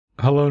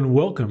Hello and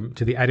welcome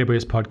to the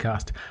AWS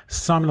podcast.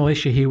 Simon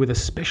Alicia here with a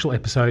special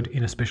episode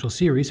in a special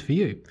series for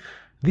you.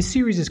 This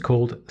series is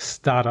called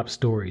Startup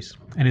Stories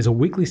and is a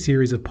weekly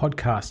series of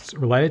podcasts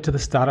related to the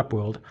startup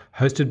world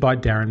hosted by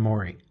Darren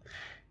Morey.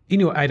 In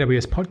your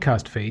AWS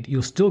podcast feed,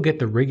 you'll still get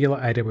the regular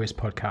AWS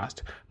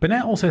podcast, but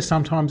now also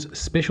sometimes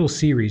special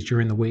series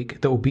during the week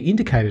that will be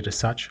indicated as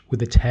such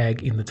with a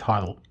tag in the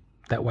title.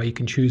 That way you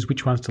can choose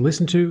which ones to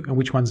listen to and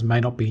which ones may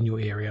not be in your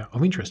area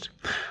of interest.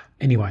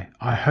 Anyway,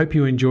 I hope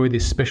you enjoy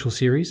this special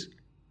series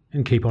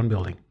and keep on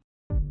building.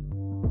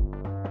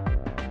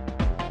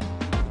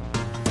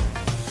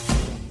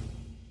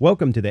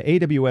 Welcome to the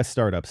AWS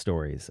Startup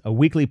Stories, a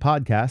weekly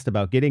podcast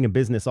about getting a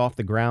business off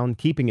the ground,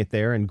 keeping it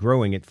there, and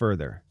growing it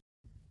further.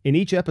 In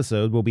each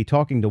episode, we'll be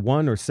talking to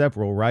one or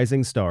several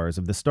rising stars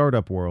of the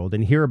startup world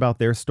and hear about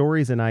their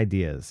stories and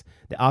ideas,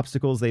 the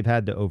obstacles they've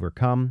had to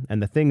overcome,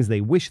 and the things they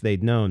wish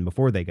they'd known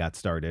before they got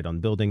started on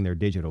building their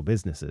digital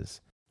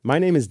businesses. My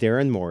name is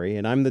Darren Morey,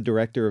 and I'm the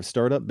Director of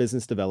Startup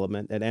Business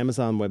Development at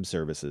Amazon Web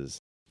Services.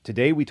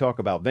 Today, we talk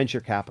about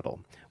venture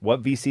capital,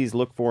 what VCs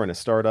look for in a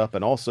startup,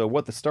 and also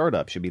what the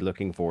startup should be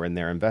looking for in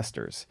their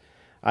investors.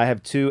 I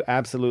have two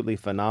absolutely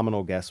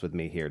phenomenal guests with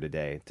me here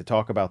today to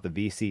talk about the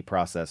VC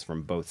process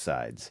from both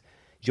sides.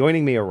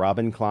 Joining me are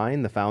Robin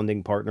Klein, the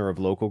founding partner of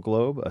Local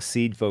Globe, a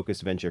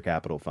seed-focused venture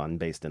capital fund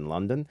based in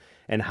London,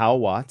 and Hal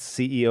Watts,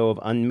 CEO of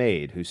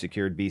Unmade, who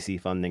secured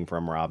VC funding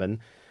from Robin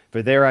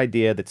for their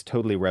idea that's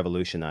totally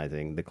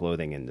revolutionizing the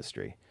clothing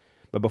industry.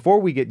 But before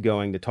we get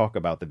going to talk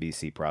about the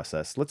VC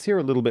process, let's hear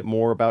a little bit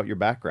more about your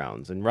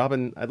backgrounds. And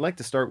Robin, I'd like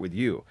to start with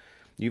you.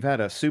 You've had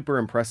a super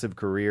impressive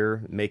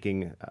career,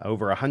 making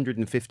over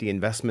 150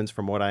 investments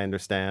from what I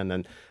understand,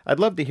 and I'd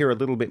love to hear a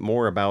little bit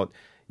more about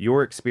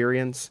your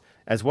experience,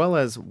 as well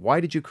as why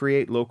did you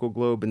create Local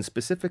Globe, and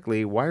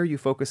specifically, why are you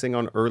focusing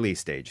on early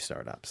stage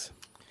startups?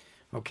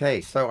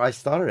 Okay, so I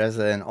started as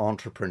an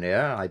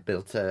entrepreneur. I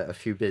built a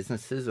few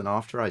businesses, and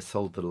after I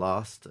sold the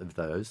last of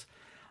those,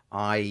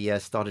 I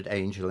started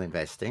angel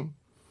investing.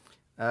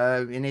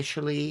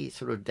 Initially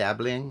sort of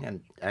dabbling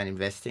and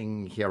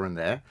investing here and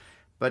there,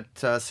 but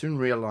soon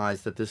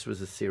realized that this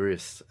was a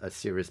serious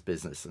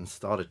business and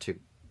started to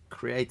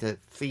create a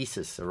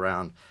thesis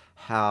around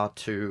how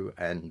to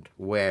and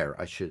where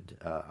I should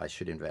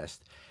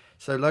invest.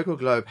 So Local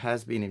Globe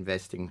has been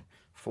investing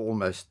for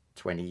almost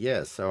 20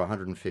 years. So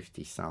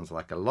 150 sounds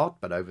like a lot,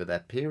 but over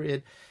that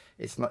period,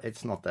 it's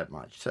not that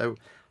much. So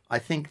I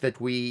think that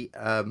we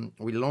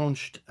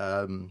launched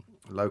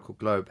Local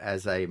Globe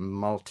as a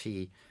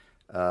multi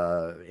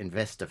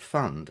investor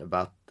fund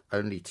about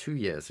only 2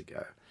 years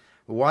ago.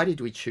 Why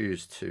did we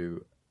choose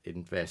to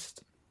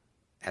invest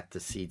at the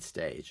seed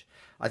stage?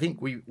 I think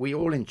we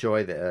all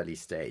enjoy the early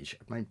stage.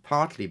 I mean,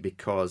 partly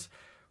because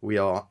we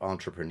are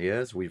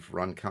entrepreneurs, we've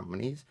run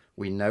companies,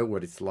 we know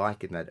what it's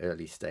like in that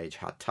early stage,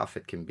 how tough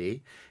it can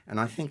be. And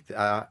I think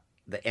the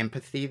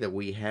empathy that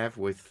we have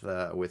with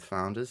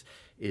founders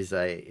is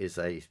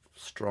a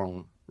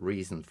strong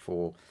reason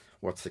for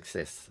what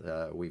success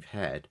we've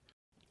had.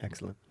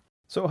 Excellent.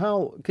 So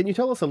Hal, can you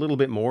tell us a little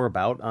bit more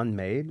about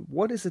Unmade?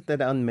 What is it that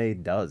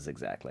Unmade does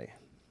exactly?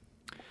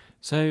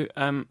 So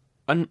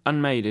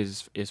Unmade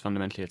is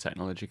fundamentally a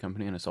technology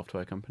company and a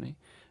software company.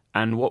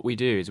 And what we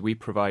do is we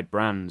provide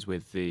brands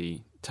with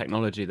the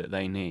technology that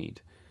they need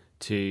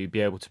to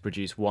be able to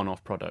produce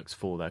one-off products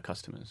for their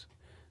customers.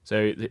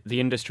 So the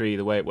industry,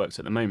 the way it works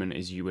at the moment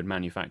is you would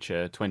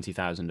manufacture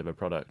 20,000 of a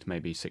product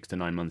maybe 6 to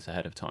 9 months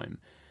ahead of time.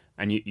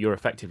 And you're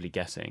effectively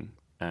guessing.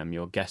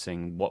 You're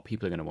guessing what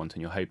people are going to want,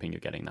 and you're hoping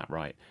you're getting that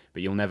right,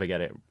 but you'll never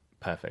get it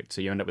perfect.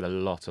 So you end up with a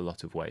lot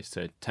of waste.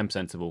 So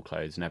 10% of all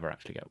clothes never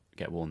actually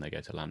get worn; they go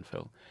to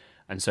landfill.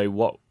 And so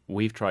what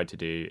we've tried to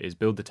do is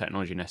build the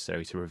technology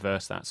necessary to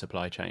reverse that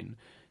supply chain,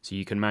 so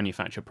you can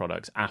manufacture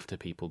products after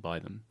people buy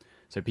them.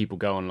 So people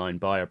go online,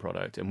 buy a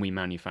product, and we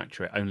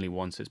manufacture it only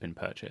once it's been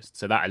purchased.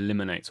 So that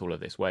eliminates all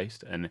of this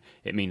waste, and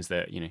it means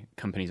that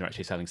companies are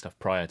actually selling stuff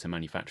prior to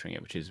manufacturing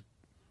it, which is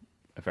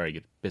a very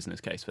good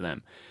business case for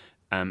them.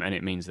 And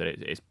it means that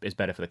it's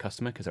better for the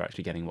customer because they're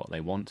actually getting what they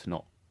want,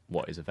 not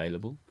what is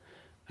available.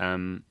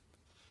 And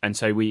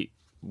so we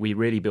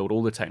really build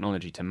all the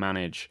technology to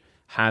manage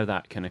how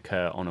that can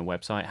occur on a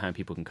website, how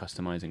people can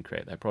customize and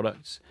create their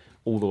products,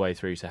 all the way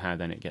through to how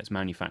then it gets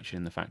manufactured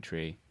in the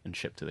factory and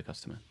shipped to the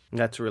customer.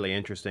 That's really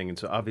interesting. And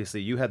so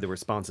obviously you had the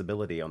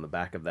responsibility on the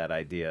back of that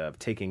idea of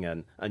taking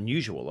an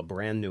unusual, a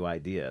brand new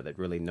idea that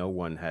really no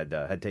one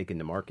had taken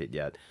to market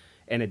yet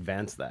and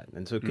advance that.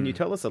 And so can you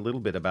tell us a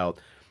little bit about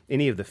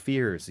any of the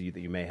fears that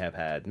you may have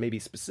had, maybe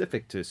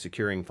specific to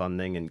securing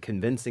funding and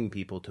convincing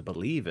people to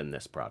believe in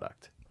this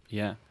product?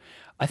 Yeah.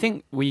 I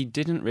think we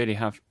didn't really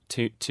have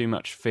too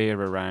much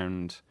fear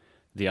around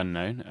the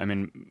unknown. I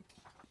mean,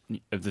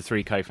 of the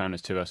three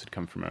co-founders, two of us had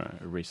come from a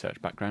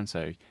research background,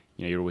 so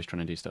you're always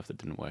trying to do stuff that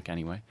didn't work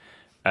anyway.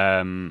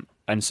 And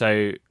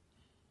so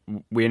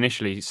we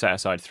initially set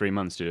aside 3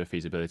 months to do a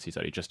feasibility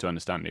study just to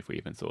understand if we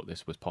even thought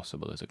this was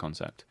possible as a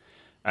concept.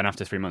 And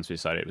after 3 months, we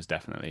decided it was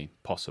definitely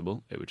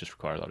possible. It would just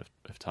require a lot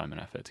of time and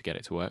effort to get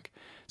it to work.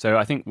 So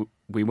I think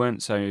we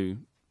weren't so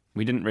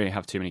we didn't really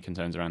have too many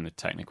concerns around the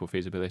technical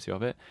feasibility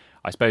of it.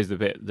 I suppose the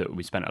bit that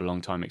we spent a long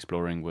time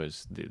exploring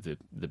was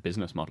the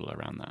business model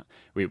around that.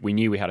 We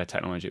knew we had a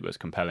technology that was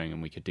compelling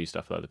and we could do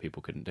stuff that other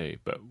people couldn't do,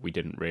 but we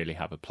didn't really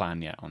have a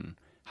plan yet on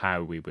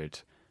how we would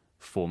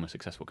form a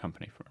successful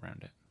company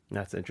around it.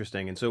 That's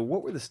interesting. And so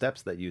what were the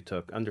steps that you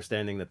took,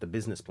 understanding that the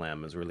business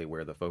plan was really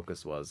where the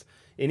focus was?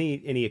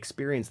 Any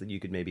experience that you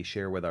could maybe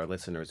share with our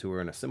listeners who are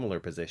in a similar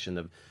position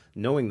of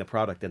knowing the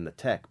product and the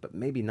tech, but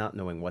maybe not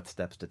knowing what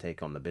steps to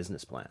take on the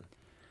business plan?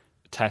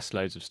 Test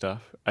loads of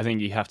stuff. I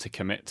think you have to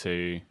commit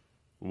to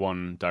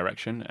one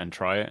direction and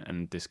try it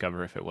and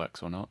discover if it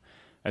works or not.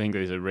 I think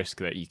there's a risk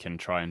that you can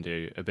try and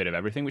do a bit of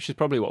everything, which is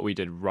probably what we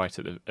did right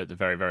at the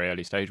very, very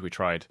early stage. We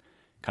tried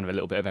kind of a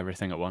little bit of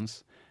everything at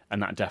once.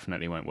 And that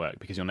definitely won't work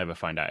because you'll never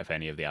find out if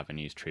any of the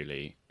avenues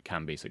truly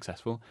can be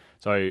successful.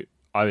 So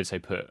I would say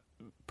put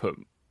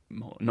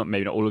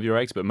maybe not all of your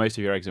eggs, but most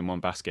of your eggs in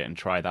one basket and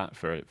try that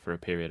for a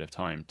period of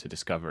time to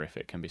discover if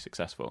it can be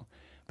successful.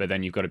 But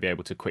then you've got to be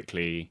able to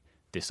quickly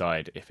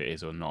decide if it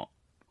is or not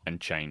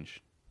and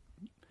change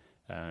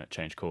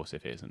course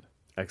if it isn't.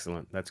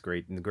 Excellent. That's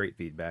great. And great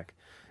feedback.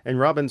 And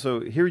Robin,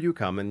 so here you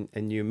come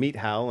and you meet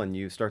Hal and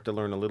you start to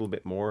learn a little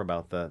bit more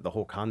about the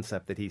whole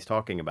concept that he's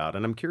talking about.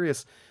 And I'm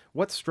curious,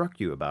 what struck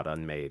you about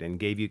Unmade and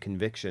gave you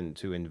conviction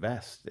to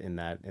invest in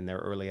their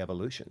early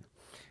evolution?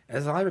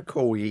 As I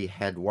recall, we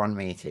had one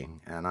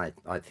meeting, and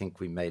I think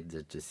we made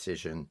the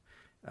decision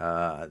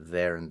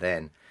there and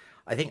then.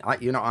 I think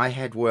I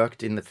had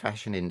worked in the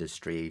fashion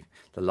industry.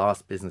 The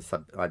last business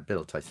I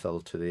built, I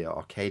sold to the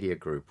Arcadia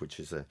Group, which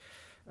is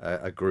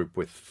a group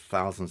with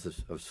thousands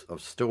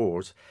of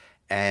stores,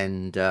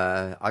 and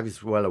I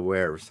was well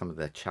aware of some of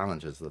the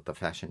challenges that the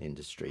fashion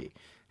industry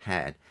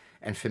had.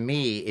 And for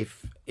me,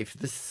 if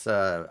this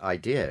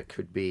idea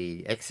could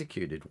be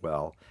executed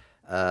well,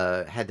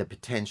 had the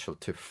potential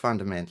to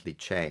fundamentally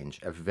change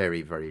a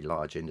very, very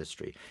large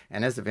industry.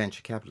 And as a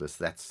venture capitalist,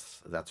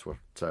 that's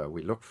what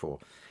we look for.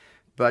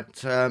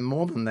 But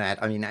more than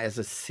that, I mean, as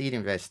a seed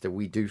investor,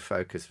 we do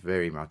focus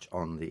very much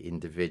on the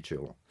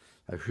individual.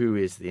 Who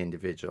is the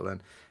individual?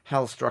 And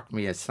Hal struck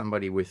me as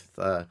somebody with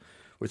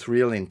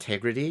real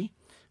integrity,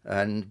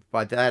 and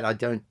by that I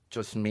don't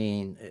just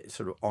mean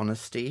sort of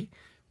honesty,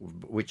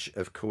 which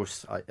of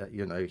course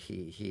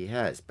he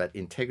has, but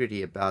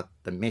integrity about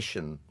the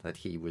mission that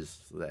he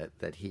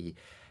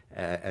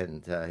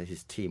and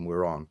his team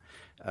were on.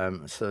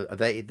 So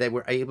they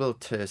were able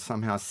to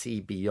somehow see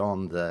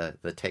beyond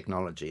the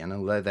technology, and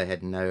although they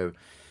had no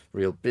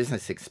real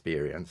business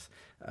experience,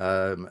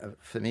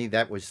 for me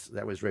that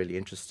was really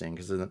interesting,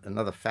 because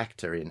another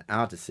factor in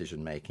our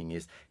decision making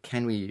is,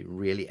 can we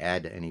really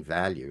add any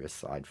value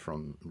aside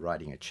from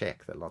writing a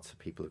check? There are lots of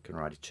people who can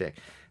write a check,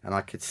 and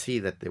I could see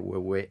that there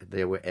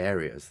were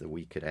areas that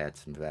we could add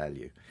some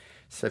value.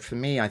 So for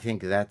me, I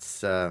think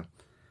that's how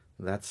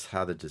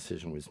the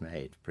decision was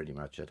made, pretty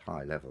much at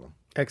high level.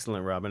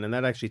 Excellent, Robin. And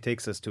that actually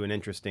takes us to an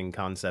interesting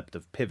concept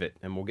of pivot.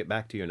 And we'll get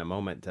back to you in a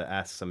moment to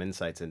ask some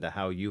insights into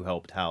how you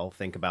helped Hal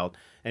think about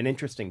an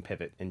interesting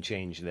pivot and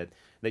change that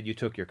you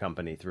took your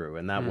company through.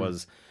 And that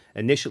was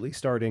initially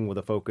starting with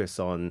a focus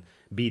on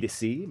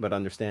B2C, but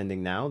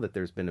understanding now that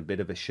there's been a bit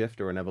of a shift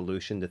or an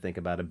evolution to think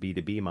about a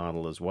B2B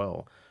model as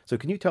well. So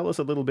can you tell us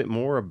a little bit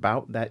more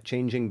about that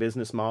changing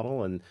business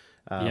model and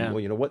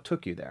what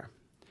took you there?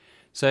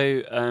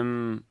 So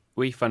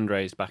we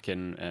fundraised back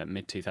in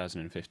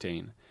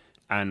mid-2015.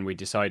 And we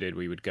decided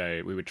we would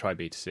try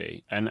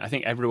B2C. And I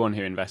think everyone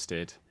who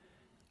invested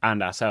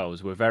and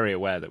ourselves were very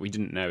aware that we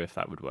didn't know if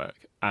that would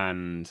work.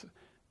 And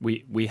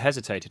we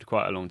hesitated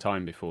quite a long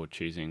time before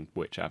choosing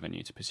which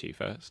avenue to pursue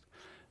first.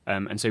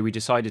 And so we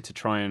decided to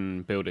try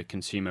and build a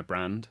consumer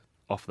brand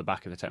off the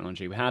back of the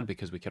technology we had,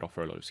 because we could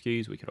offer a lot of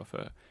SKUs, we could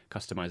offer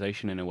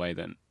customization in a way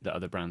that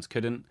other brands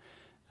couldn't.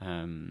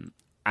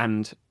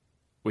 And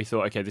we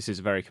thought, okay, this is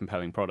a very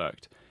compelling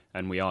product,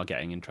 and we are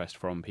getting interest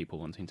from people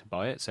wanting to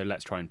buy it, so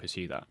let's try and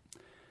pursue that.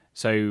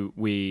 So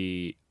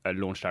we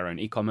launched our own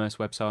e-commerce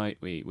website.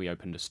 We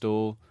opened a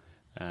store.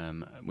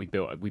 We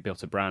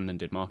built a brand and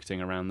did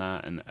marketing around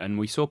that, and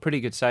we saw pretty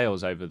good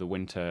sales over the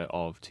winter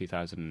of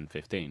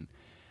 2015.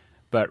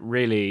 But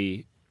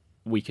really,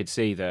 we could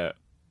see that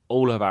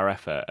all of our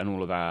effort and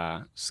all of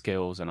our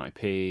skills and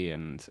IP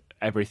and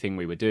everything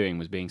we were doing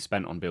was being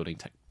spent on building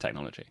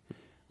technology.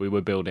 We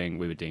were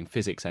doing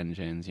physics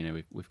engines.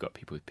 We've got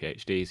people with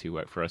PhDs who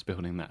work for us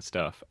building that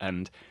stuff,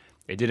 and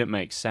it didn't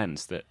make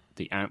sense that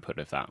the output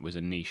of that was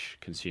a niche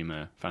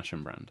consumer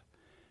fashion brand.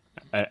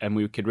 And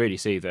we could really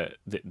see that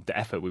the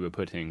effort we were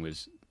putting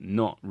was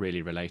not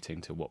really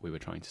relating to what we were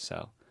trying to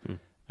sell.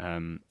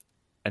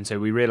 And so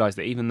we realized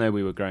that even though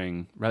we were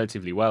growing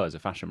relatively well as a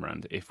fashion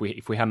brand, if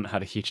we hadn't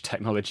had a huge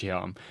technology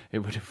arm, it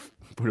would have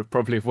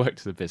probably worked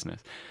as a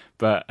business.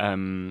 But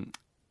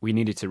we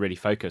needed to really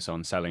focus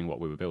on selling what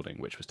we were building,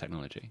 which was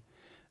technology.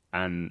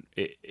 And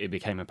it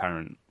became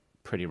apparent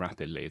pretty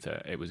rapidly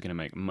that it was going to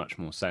make much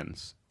more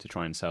sense to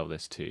try and sell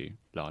this to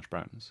large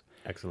brands.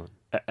 Excellent.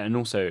 And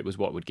also it was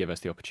what would give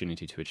us the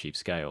opportunity to achieve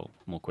scale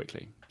more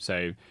quickly.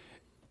 So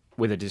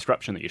with a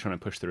disruption that you're trying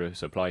to push through a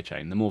supply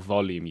chain, the more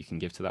volume you can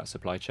give to that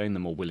supply chain, the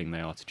more willing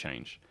they are to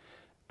change.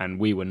 And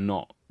we were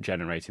not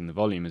generating the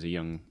volume as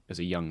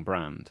a young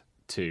brand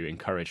to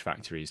encourage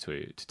factories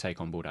to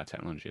take on board our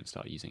technology and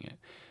start using it.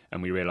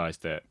 And we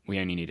realized that we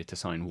only needed to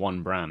sign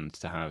one brand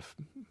to have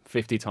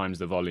 50 times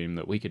the volume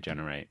that we could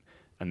generate,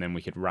 and then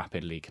we could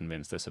rapidly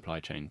convince the supply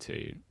chain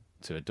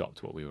to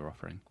adopt what we were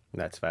offering.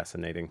 That's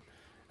fascinating.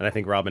 And I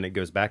think, Robin, it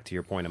goes back to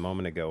your point a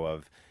moment ago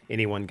of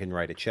anyone can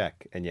write a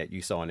check, and yet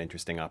you saw an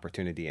interesting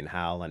opportunity in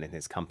Hal and in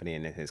his company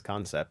and in his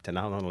concept to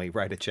not only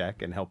write a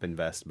check and help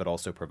invest, but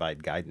also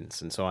provide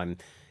guidance. And so I'm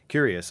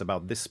curious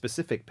about this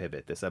specific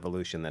pivot, this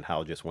evolution that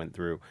Hal just went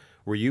through.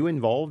 Were you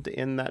involved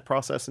in that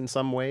process in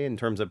some way in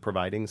terms of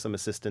providing some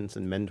assistance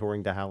and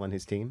mentoring to Hal and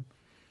his team?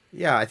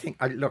 Yeah, I think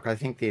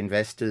the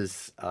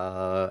investors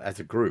as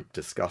a group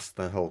discussed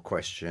the whole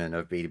question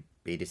of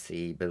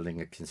B2C, building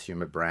a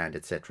consumer brand,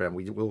 etc. And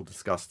we will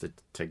discuss it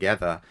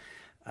together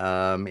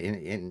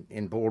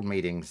in board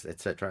meetings,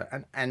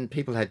 etc. And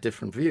people had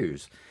different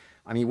views.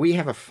 I mean, we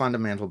have a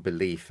fundamental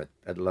belief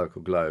at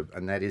Local Globe,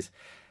 and that is,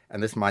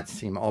 and this might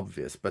seem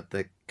obvious, but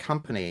the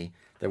company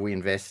that we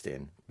invest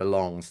in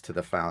belongs to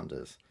the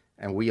founders,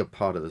 and we are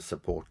part of the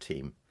support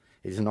team.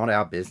 It is not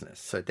our business.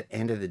 So at the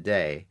end of the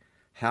day,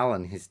 Hal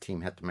and his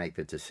team had to make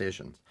the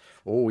decisions.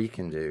 All we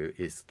can do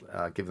is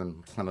give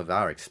them some of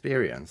our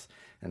experience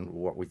and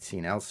what we'd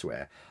seen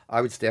elsewhere.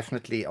 I was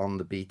definitely on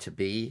the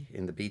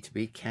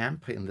B2B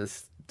camp in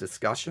this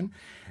discussion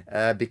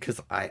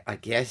because I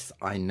guess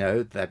I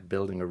know that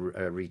building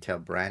a retail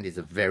brand is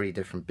a very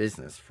different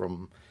business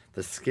from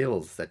the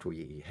skills that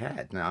we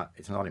had. Now,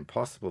 it's not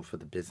impossible for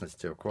the business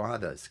to acquire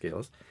those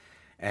skills.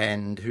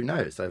 And who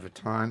knows, over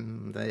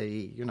time,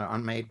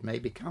 Unmade may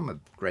become a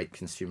great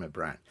consumer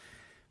brand.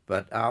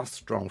 But our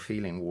strong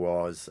feeling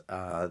was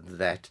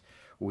that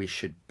we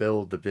should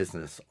build the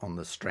business on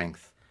the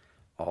strength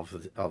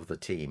of the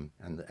team,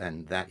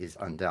 and that is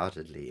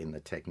undoubtedly in the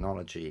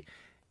technology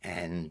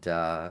and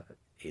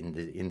in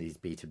these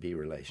B2B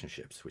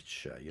relationships,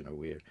 which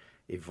we're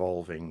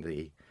evolving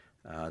the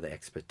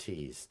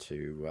expertise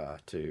to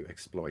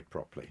exploit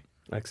properly.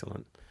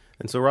 Excellent.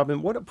 And so,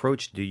 Robin, what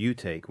approach do you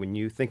take when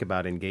you think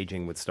about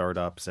engaging with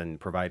startups and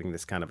providing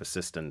this kind of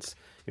assistance?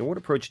 What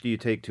approach do you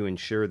take to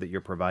ensure that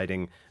you're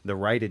providing the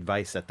right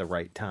advice at the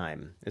right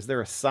time? Is there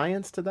a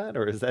science to that,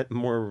 or is that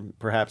more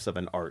perhaps of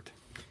an art?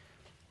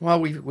 Well,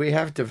 we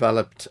have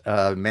developed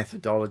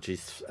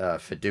methodologies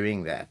for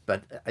doing that,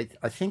 but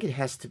I think it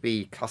has to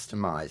be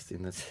customized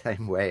in the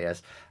same way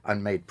as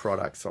unmade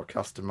products are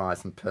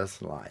customized and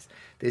personalized.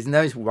 There's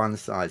no one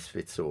size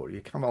fits all.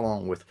 You come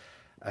along with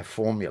a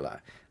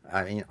formula.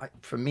 I mean,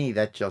 for me,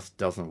 that just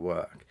doesn't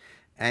work.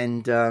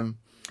 And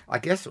I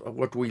guess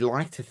what we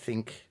like to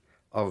think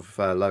of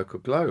Local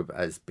Globe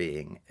as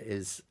being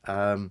is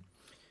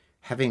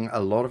having a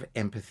lot of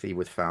empathy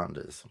with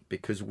founders,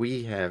 because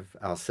we have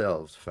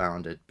ourselves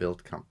founded,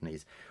 built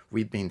companies.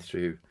 We've been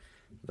through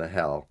the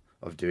hell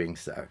of doing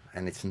so,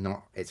 and it's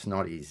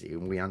not easy,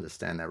 and we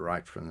understand that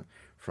right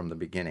from the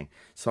beginning.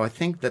 So I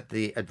think that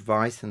the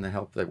advice and the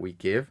help that we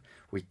give,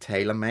 we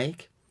tailor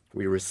make,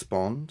 we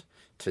respond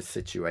to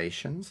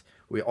situations.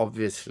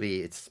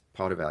 It's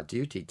part of our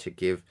duty to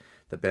give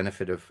the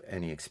benefit of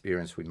any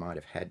experience we might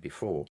have had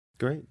before.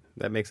 Great.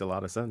 That makes a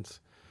lot of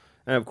sense.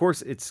 And of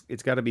course, it's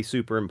got to be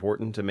super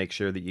important to make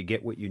sure that you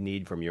get what you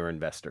need from your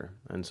investor.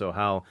 And so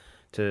how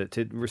to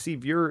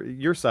receive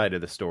your side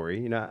of the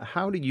story,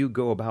 how do you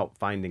go about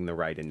finding the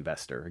right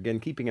investor? Again,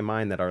 keeping in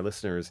mind that our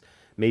listeners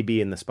may be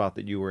in the spot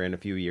that you were in a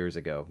few years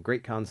ago.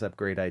 Great concept,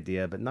 great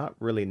idea, but not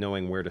really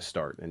knowing where to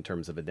start in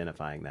terms of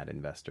identifying that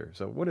investor.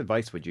 So what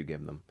advice would you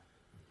give them?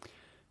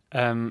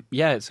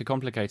 Yeah, it's a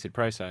complicated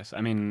process.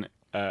 I mean,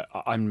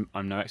 I'm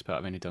no expert.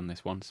 I've only done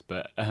this once,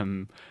 but I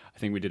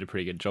think we did a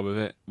pretty good job of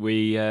it.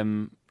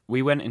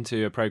 We went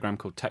into a program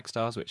called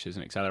Techstars, which is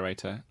an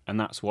accelerator, and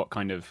that's what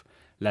kind of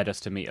led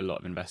us to meet a lot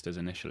of investors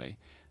initially.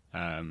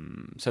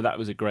 So that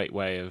was a great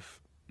way of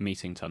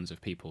meeting tons of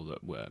people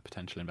that were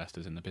potential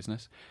investors in the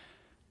business.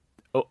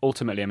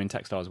 Ultimately, I mean,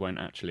 Techstars won't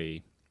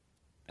actually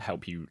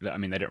help you. I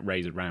mean, they don't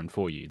raise a round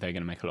for you. They're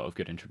going to make a lot of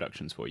good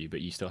introductions for you,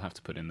 but you still have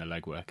to put in the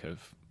legwork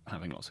of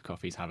having lots of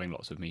coffees, having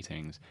lots of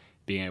meetings,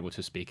 being able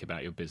to speak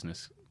about your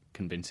business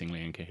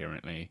convincingly and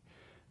coherently.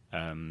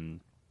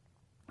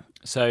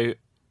 So,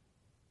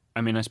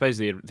 I mean, I suppose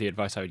the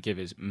advice I would give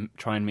is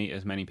try and meet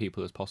as many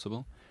people as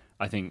possible.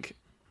 I think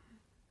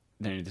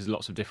there's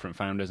lots of different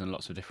founders and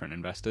lots of different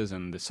investors,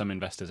 and some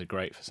investors are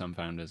great for some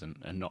founders and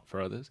not for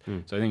others.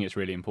 So I think it's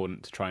really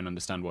important to try and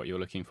understand what you're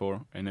looking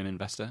for in an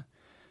investor.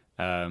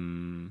 I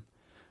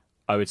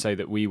would say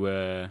that we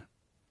were,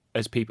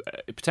 as people,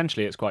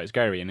 potentially it's quite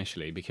scary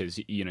initially because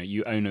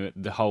you own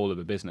the whole of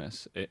a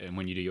business, and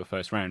when you do your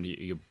first round,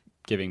 you're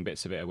giving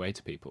bits of it away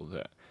to people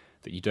that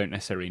you don't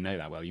necessarily know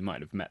that well. You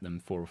might have met them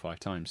 4 or 5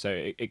 times, so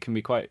it can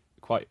be quite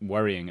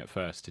worrying at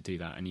first to do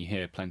that, and you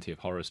hear plenty of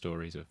horror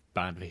stories of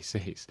bad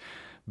VCs.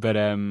 But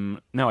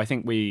no, I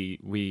think we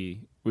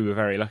were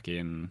very lucky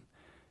in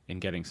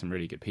getting some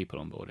really good people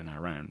on board in our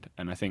round,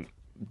 and I think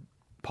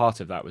part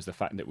of that was the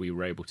fact that we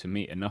were able to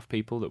meet enough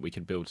people that we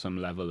could build some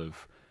level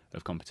of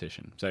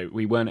competition. So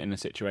we weren't in a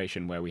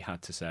situation where we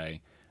had to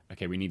say,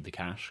 okay, we need the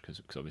cash,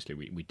 because obviously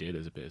we did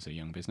as a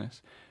young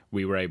business.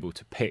 We were able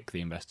to pick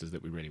the investors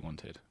that we really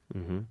wanted.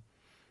 Mm-hmm.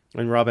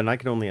 And Robin, I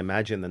can only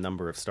imagine the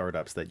number of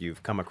startups that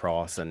you've come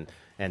across and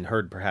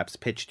heard perhaps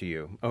pitched to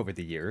you over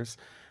the years.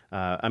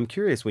 I'm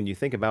curious, when you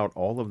think about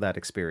all of that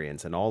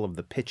experience and all of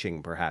the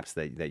pitching perhaps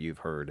that you've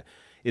heard,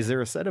 is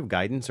there a set of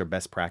guidance or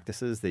best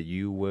practices that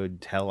you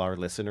would tell our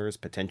listeners,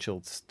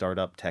 potential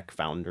startup tech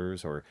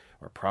founders or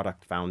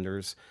product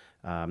founders,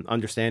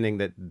 understanding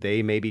that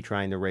they may be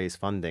trying to raise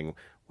funding?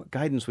 What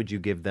guidance would you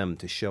give them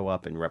to show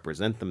up and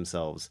represent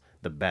themselves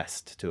the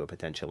best to a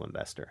potential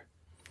investor?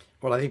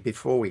 Well, I think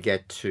before we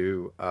get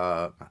to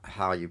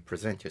how you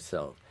present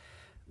yourself,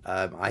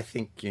 I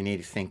think you need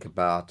to think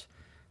about,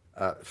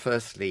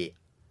 firstly,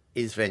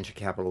 is venture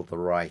capital the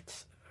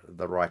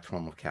right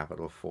form of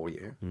capital for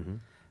you? Mm-hmm.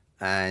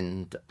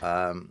 And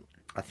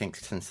I think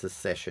since this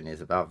session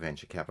is about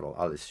venture capital,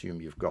 I'll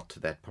assume you've got to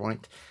that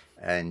point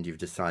and you've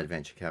decided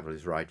venture capital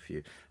is right for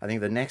you. I think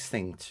the next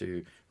thing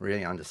to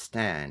really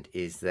understand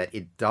is that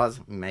it does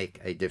make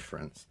a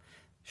difference,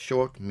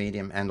 short,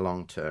 medium, and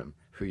long term,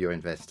 who your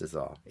investors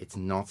are. It's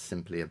not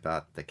simply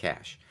about the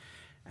cash.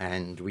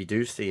 And we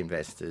do see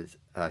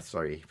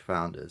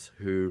founders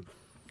who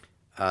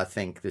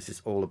think this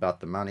is all about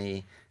the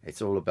money.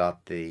 It's all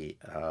about the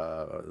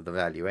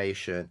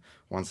valuation.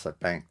 Once I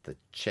bank the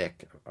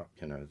check,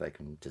 they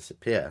can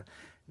disappear.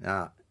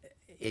 Now,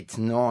 it's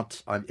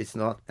not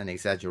an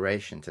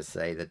exaggeration to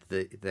say that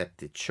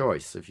the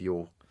choice of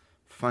your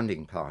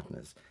funding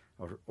partners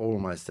are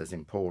almost as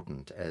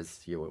important as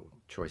your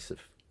choice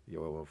of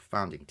your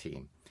founding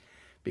team,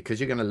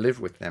 because you're going to live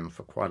with them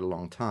for quite a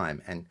long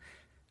time, and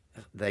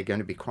they're going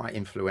to be quite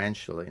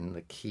influential in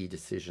the key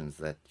decisions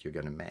that you're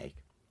going to make.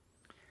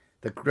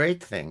 The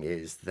great thing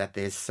is that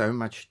there's so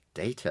much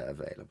data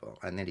available,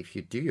 and that if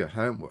you do your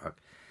homework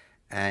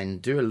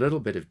and do a little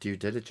bit of due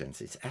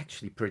diligence, it's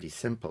actually pretty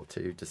simple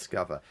to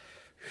discover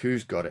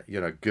who's got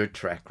a good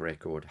track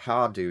record.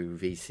 How do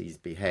VCs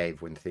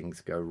behave when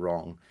things go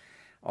wrong?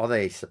 Are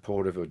they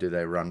supportive, or do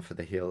they run for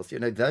the hills?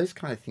 Those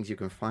kind of things you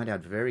can find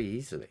out very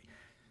easily.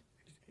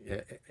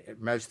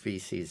 Most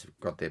VCs have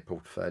got their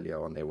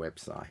portfolio on their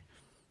website.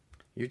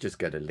 You just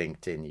go to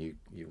LinkedIn,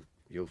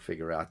 you'll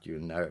figure out,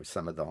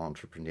 some of the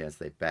entrepreneurs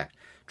they back.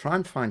 Try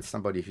and find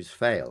somebody who's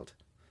failed,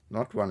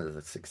 not one of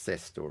the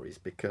success stories,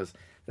 because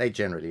they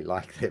generally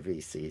like their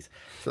VCs.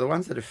 So the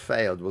ones that have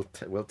failed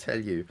will tell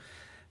you,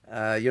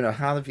 how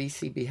the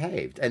VC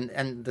behaved.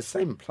 And the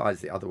same applies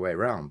the other way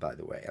around, by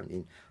the way. I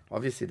mean,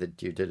 obviously the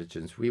due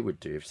diligence we would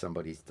do if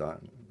somebody's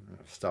done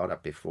a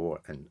startup before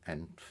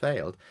and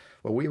failed,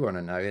 what we want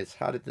to know is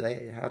how did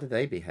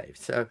they behave.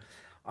 So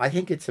I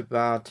think it's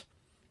about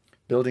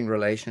building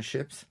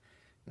relationships.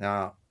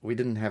 Now, we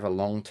didn't have a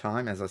long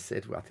time, as I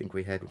said. I think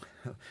we had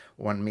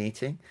one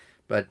meeting,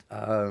 but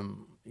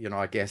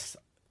I guess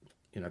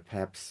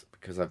perhaps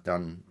because I've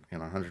done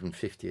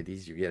 150 of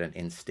these, you get an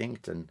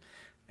instinct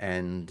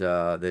and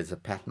there's a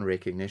pattern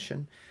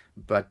recognition.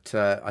 But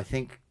I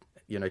think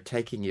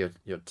taking your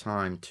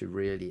time to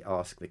really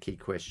ask the key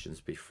questions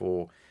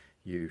before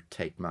you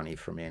take money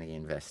from any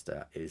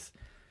investor is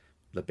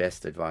the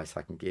best advice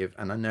I can give.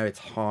 And I know it's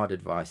hard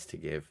advice to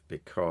give,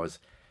 because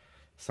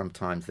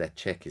sometimes that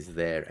check is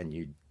there and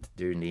you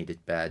do need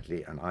it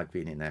badly, and I've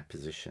been in that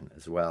position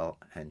as well,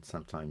 and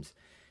sometimes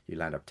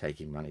you'll end up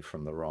taking money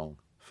from the wrong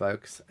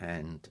folks,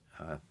 and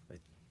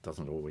it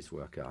doesn't always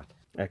work out.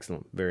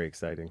 Excellent. Very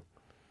exciting.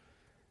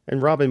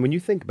 And Robin, when you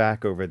think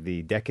back over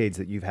the decades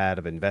that you've had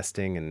of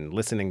investing and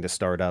listening to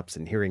startups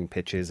and hearing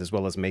pitches, as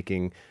well as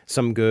making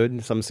some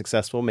good, some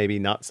successful, maybe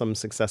not some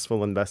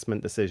successful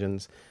investment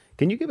decisions,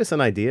 can you give us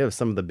an idea of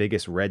some of the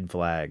biggest red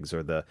flags,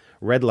 or the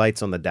red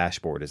lights on the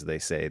dashboard, as they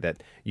say,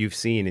 that you've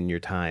seen in your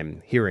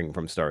time hearing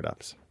from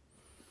startups?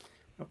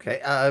 Okay.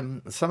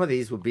 Some of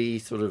these will be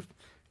sort of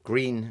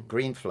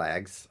green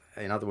flags.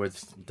 In other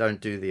words,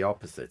 don't do the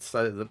opposite.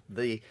 So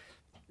the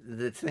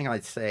thing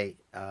I'd say,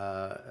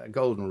 a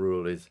golden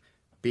rule is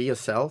be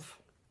yourself.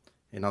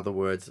 In other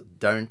words,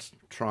 don't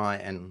try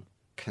and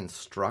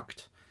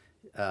construct.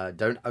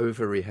 Don't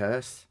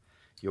over-rehearse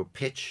your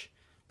pitch.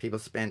 People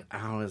spend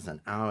hours and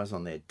hours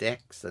on their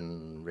decks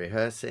and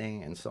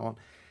rehearsing and so on.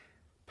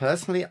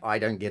 Personally, I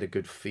don't get a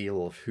good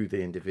feel of who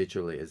the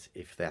individual is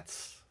if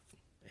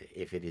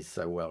it is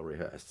so well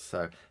rehearsed.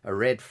 So a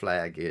red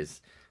flag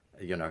is,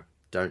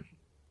 don't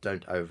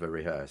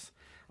over-rehearse.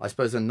 I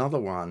suppose another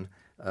one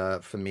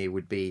for me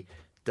would be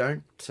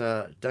don't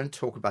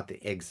talk about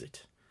the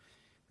exit.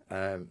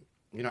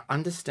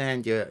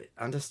 Understand your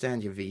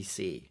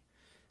VC.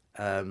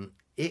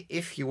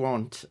 If you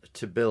want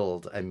to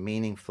build a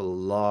meaningful,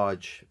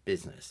 large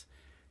business,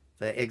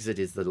 the exit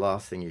is the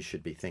last thing you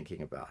should be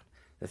thinking about.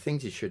 The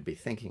things you should be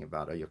thinking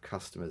about are your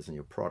customers and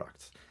your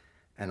products.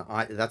 And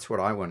that's what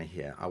I want to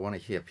hear. I want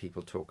to hear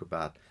people talk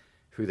about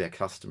who their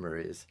customer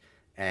is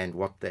and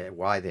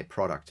why their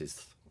product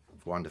is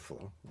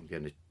wonderful and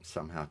going to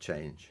somehow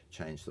change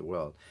the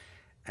world.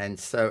 And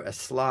so a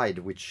slide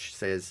which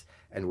says,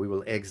 and we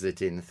will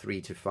exit in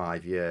 3 to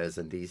 5 years,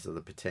 and these are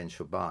the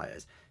potential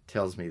buyers,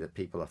 tells me that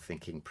people are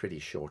thinking pretty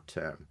short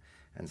term.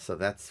 And so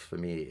that's, for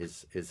me,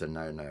 is a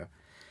no-no.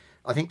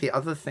 I think the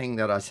other thing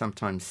that I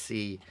sometimes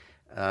see,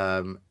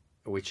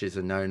 which is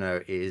a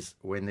no-no, is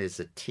when there's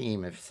a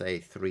team of, say,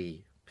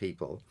 3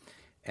 people,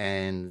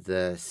 and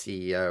the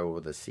CEO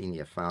or the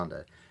senior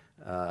founder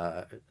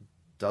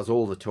does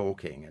all the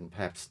talking and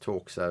perhaps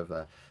talks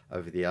over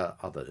the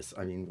others.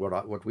 I mean,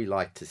 what we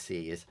like to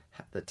see is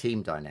the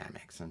team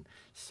dynamics, and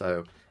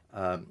so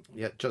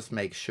just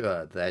make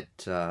sure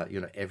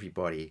that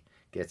everybody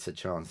gets a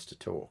chance to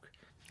talk.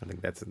 I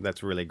think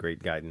that's really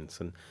great guidance.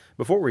 And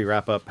before we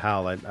wrap up,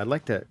 Hal, I'd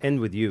like to end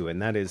with you,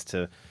 and that is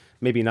to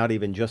maybe not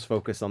even just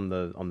focus on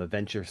the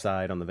venture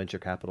side, on the venture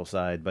capital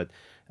side, but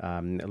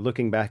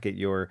looking back at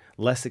your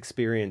less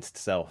experienced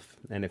self.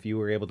 And if you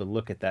were able to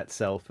look at that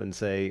self and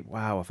say,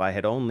 wow, if I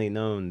had only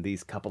known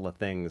these couple of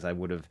things, I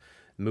would have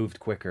moved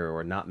quicker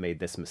or not made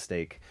this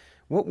mistake.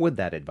 What would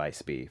that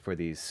advice be for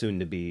these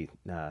soon-to-be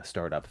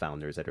startup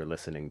founders that are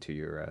listening to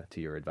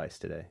your advice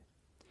today?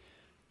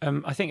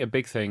 I think a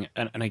big thing,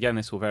 and again,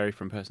 this will vary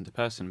from person to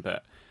person,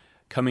 but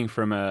coming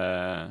from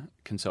a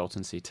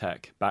consultancy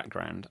tech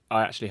background,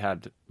 I actually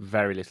had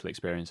very little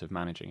experience of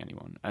managing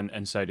anyone,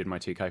 and so did my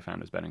 2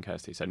 co-founders, Ben and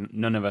Kirsty. So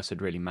none of us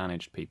had really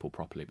managed people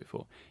properly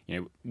before.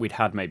 We'd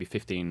had maybe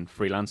 15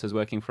 freelancers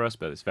working for us,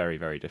 but it's very,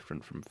 very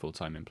different from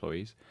full-time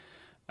employees.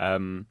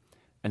 And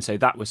so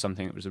that was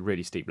something that was a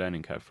really steep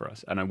learning curve for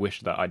us, and I wish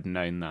that I'd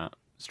known that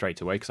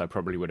straight away, because I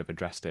probably would have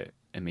addressed it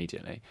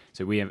immediately.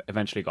 So we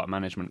eventually got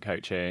management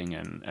coaching,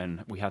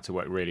 and we had to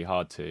work really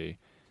hard to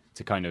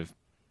kind of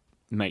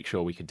make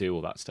sure we could do all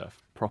that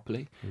stuff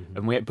properly.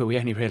 Mm-hmm. But we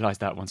only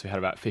realized that once we had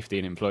about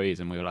 15 employees,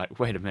 and we were like,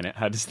 wait a minute,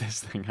 how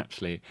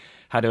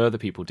do other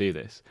people do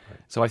this? Right.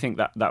 So I think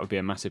that would be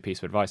a massive piece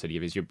of advice I'd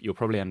give, is you'll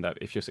probably end up,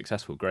 if you're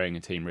successful, growing a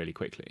team really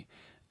quickly,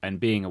 and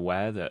being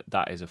aware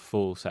that is a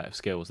full set of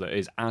skills that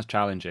is as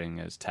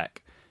challenging as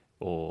tech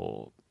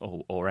or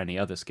any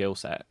other skill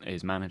set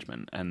is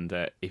management, and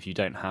that if you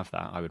don't have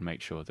that, I would make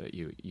sure that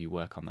you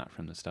work on that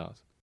from the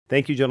start.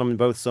 Thank you, gentlemen,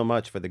 both so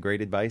much for the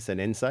great advice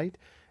and insight,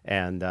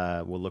 and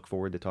we'll look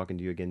forward to talking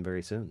to you again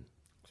very soon.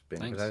 It's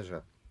been a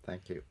pleasure.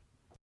 Thank you.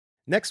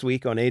 Next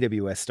week on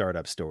AWS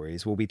Startup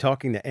Stories, we'll be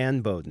talking to Ann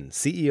Bowden,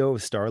 CEO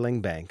of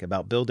Starling Bank,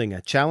 about building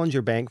a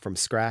challenger bank from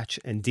scratch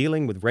and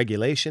dealing with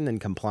regulation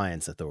and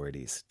compliance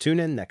authorities. Tune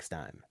in next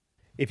time.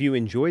 If you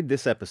enjoyed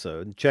this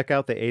episode, check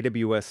out the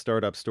AWS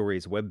Startup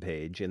Stories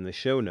webpage in the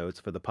show notes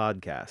for the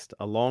podcast,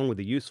 along with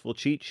a useful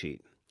cheat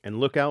sheet, and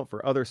look out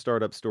for other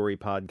Startup Story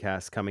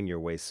podcasts coming your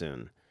way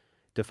soon.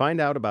 To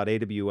find out about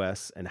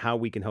AWS and how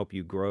we can help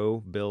you grow,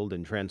 build,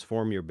 and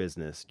transform your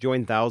business,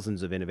 join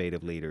thousands of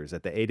innovative leaders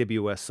at the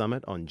AWS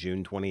Summit on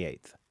June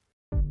 28th.